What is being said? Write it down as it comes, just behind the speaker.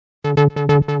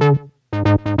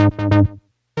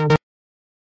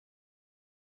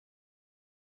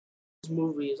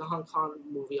movie is a Hong Kong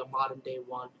movie, a modern day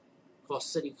one called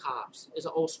City Cops. It's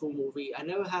an old school movie. I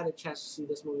never had a chance to see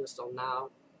this movie until now,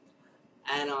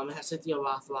 and it has Cynthia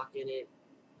Rothrock in it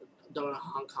during the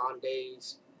Hong Kong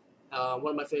days.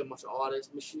 One of my favorite martial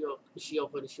artists, Michiko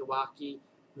Nishiwaki.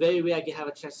 Very rare I can have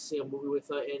a chance to see a movie with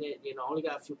her in it. You know, I only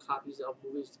got a few copies of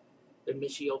movies with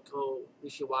Michiko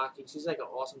Nishiwaki. She's like an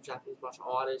awesome Japanese martial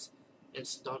artist and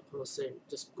stunt person.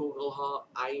 Just Google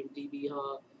her, IMDb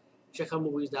her, check her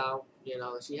movies out. You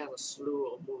know, she has a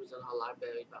slew of movies in her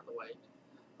library, by the way.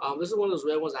 This is one of those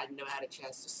rare ones I never had a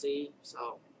chance to see,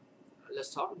 so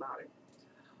let's talk about it.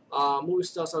 Movie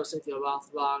starts out with Cynthia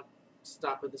Rothrock,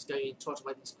 start with this guy getting tortured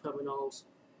by these criminals,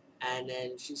 and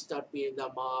then she started beating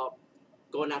them up,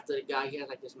 going after the guy. He had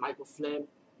like this microfilm,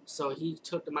 so he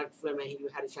took the microfilm and he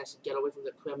had a chance to get away from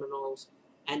the criminals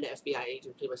and the FBI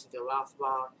agent played by Cynthia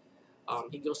Rothrock.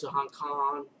 He goes to Hong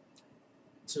Kong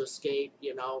to escape,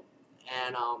 you know,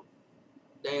 and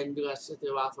then you got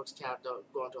Cynthia Rothrock's character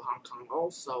going to Hong Kong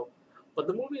also. But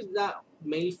the movie is not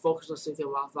mainly focused on Cynthia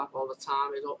Rothrock all the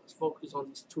time. It's focused on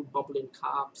these two bumbling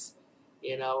cops,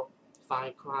 you know,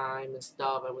 fighting crime and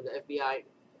stuff. And when the FBI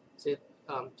said,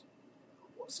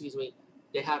 excuse me,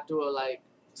 they have to like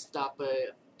stop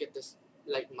get this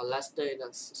like molester in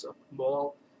a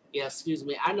mall. Yeah, excuse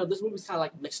me. I know this movie's kind of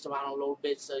like mixed around a little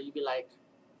bit, so you'd be like,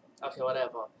 okay,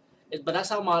 whatever. But that's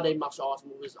how modern day martial arts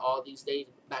movies are these days.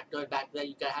 Back then,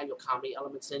 you gotta have your comedy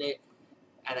elements in it.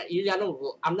 And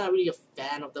I'm not really a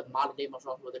fan of the modern day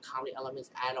martial arts with the comedy elements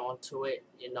add on to it,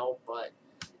 you know. But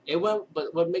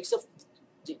But what makes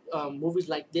movies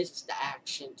like this is the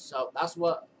action. So that's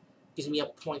what gives me a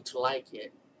point to like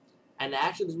it. And the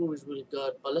action of this movie is really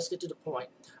good. But let's get to the point.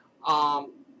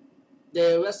 Um,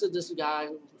 they arrested this guy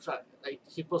who tried, like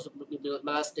he supposed to be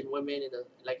molesting women in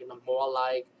the mall,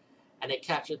 like, and they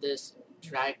captured this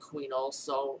drag queen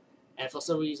also. And for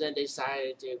some reason, they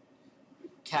decided to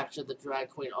capture the drag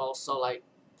queen also, like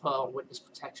put on witness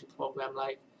protection program.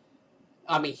 Like,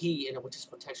 I mean, he in a witness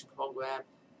protection program,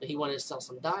 but he wanted to sell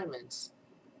some diamonds,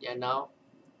 you know.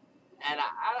 And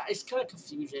it's kind of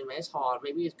confusion, man. It's hard.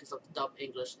 Maybe it's because of the dub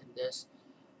English in this.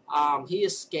 He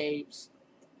escapes,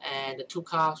 and the two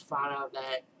cops find out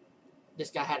that this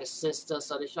guy had a sister,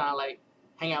 so they're trying to like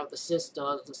hang out with the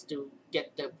sister just to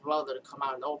get their brother to come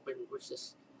out and open, which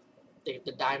is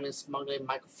the diamond smuggling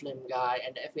Michael Flynn guy,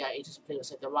 and the FBI agents played with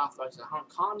Cynthia Rothrock in Hong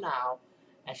Kong now,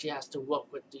 and she has to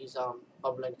work with these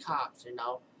bubbling cops, you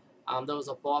know. There was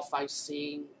a bar fight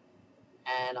scene,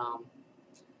 and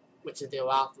with Cynthia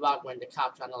Rothrock when the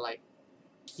cops trying to like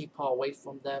keep her away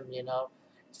from them, you know.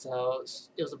 So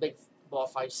it was a big bar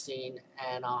fight scene,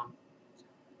 and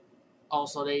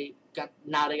also they got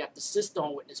the sister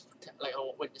on witness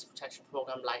protection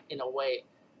program, like in a way,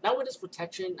 not witness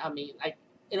protection. I mean, like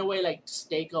in a way, like to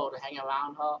stake her or to hang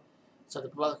around her, so the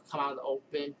brother can come out in the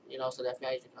open, you know, so the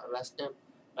FBI agent can arrest him.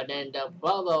 But then the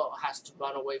brother has to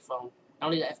run away from not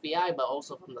only the FBI but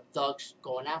also from the thugs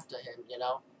going after him, you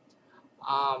know.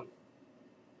 Um,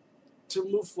 to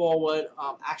move forward,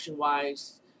 action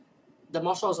wise, the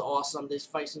martial arts are awesome. There's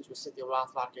fight scenes with Cynthia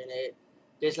Rothrock in it.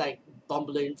 There's like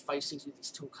bumbling fight scenes with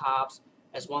these two cops.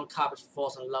 As one cop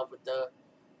falls in love with the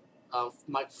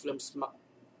microfilm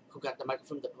who got the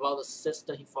microfilm, the brother's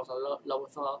sister. He falls in love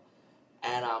with her,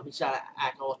 and he's trying to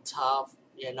act all tough,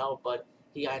 you know. But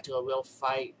he got into a real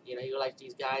fight. You know, you like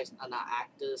these guys are not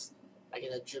actors, like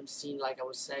in a gym scene, like I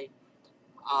would say.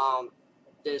 Um,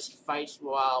 there's fights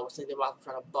while Cynthia Rothrock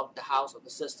trying to bug the house of the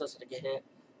sister so they can hear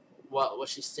what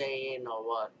she's saying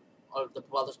or the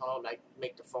brother's gonna like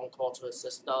make the phone call to his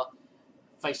sister.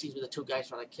 Fight scenes with the two guys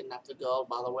trying to kidnap the girl,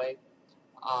 by the way.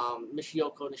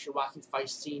 Michiko Nishiwaki fight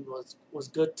scene was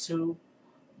good too,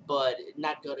 but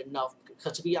not good enough.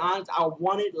 Because to be honest, I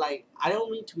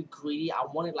don't mean to be greedy. I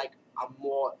wanted like a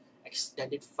more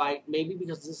extended fight. Maybe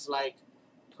because this is like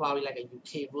probably like a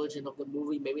UK version of the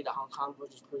movie. Maybe the Hong Kong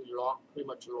version is pretty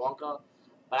much longer.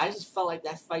 But I just felt like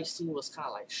that fight scene was kind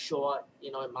of like short,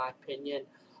 you know, in my opinion.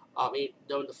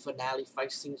 During the finale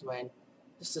fight scenes when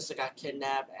the sister got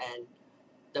kidnapped and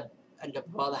the the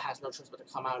brother has no choice but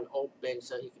to come out and open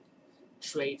so he can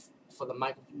trade for the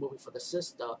Michael movie for the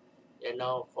sister, you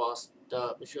know, for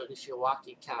the Michelle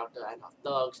Nishiwaki character and her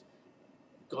thugs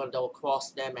going to double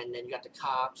cross them, and then you got the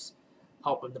cops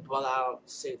helping the brother out,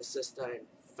 save the sister, and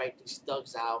fight these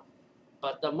thugs out.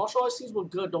 But the martial arts scenes were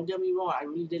good. Don't get me wrong. I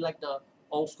really did like the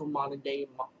old school modern day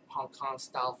Hong Kong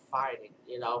style fighting.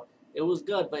 You know, it was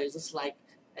good, but it's just like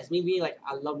as me being like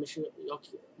I love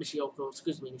Nishioko,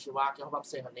 excuse me, Nishiwaki. I hope I'm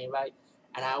saying her name right.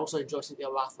 And I also enjoy Cynthia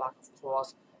Rothrock, of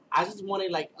course. I just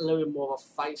wanted like a little bit more of a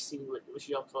fight scene with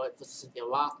Nishioko versus Cynthia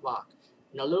Rothrock.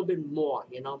 You know, a little bit more.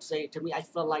 You know what I'm saying? To me, I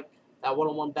felt like That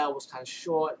one-on-one battle was kind of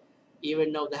short,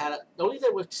 even though the only thing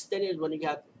that was extended when you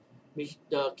got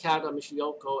the character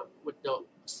Michiyoko with the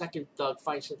second thug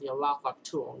fighting Cynthia Rothrock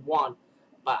 2-on-1.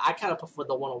 But I kind of prefer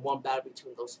the one-on-one battle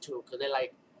between those two because they're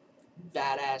like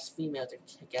badass females that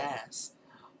kick ass.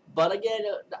 But again,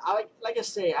 like I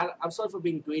say, I'm sorry for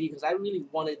being greedy because I really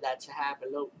wanted that to happen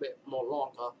a little bit more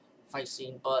longer fight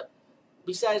scene. But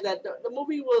besides that, the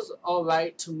movie was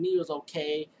alright. To me, it was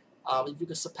okay. If you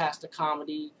could surpass the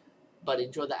comedy, but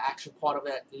enjoy the action part of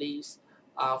it at least.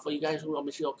 For you guys who are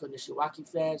Michiko Nishiwaki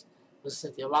fans, with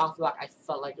Cynthia Rothrock, I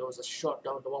felt like it was a short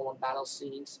down the one battle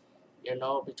scenes,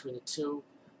 between the two.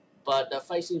 But the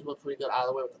fight scenes were pretty good out of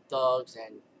the way with the thugs,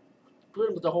 and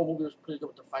pretty much the whole movie was pretty good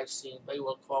with the fight scenes, very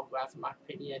well choreographed in my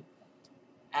opinion.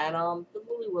 And the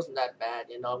movie wasn't that bad,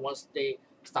 once they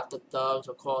stopped the thugs,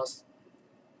 of course,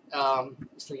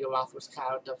 Cynthia Rothrock's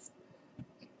character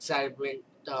decided to bring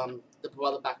the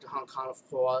brother back to Hong Kong, of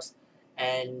course,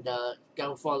 and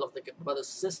got in front of the brother's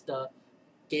sister,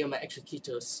 gave him an extra key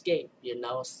to escape,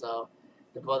 so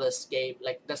the brother escaped.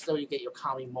 Like, that's how you get your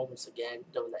comedy moments again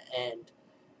during the end.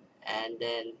 And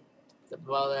then the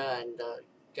brother and the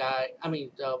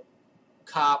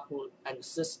cop and the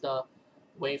sister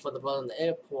waiting for the brother in the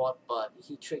airport, but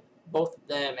he tricked both of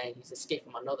them and he's escaped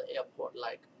from another airport.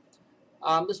 Like,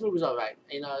 this movie's alright.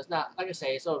 It's not, like I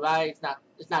say, it's alright.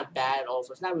 It's not bad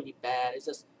also. It's not really bad. It's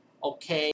just okay.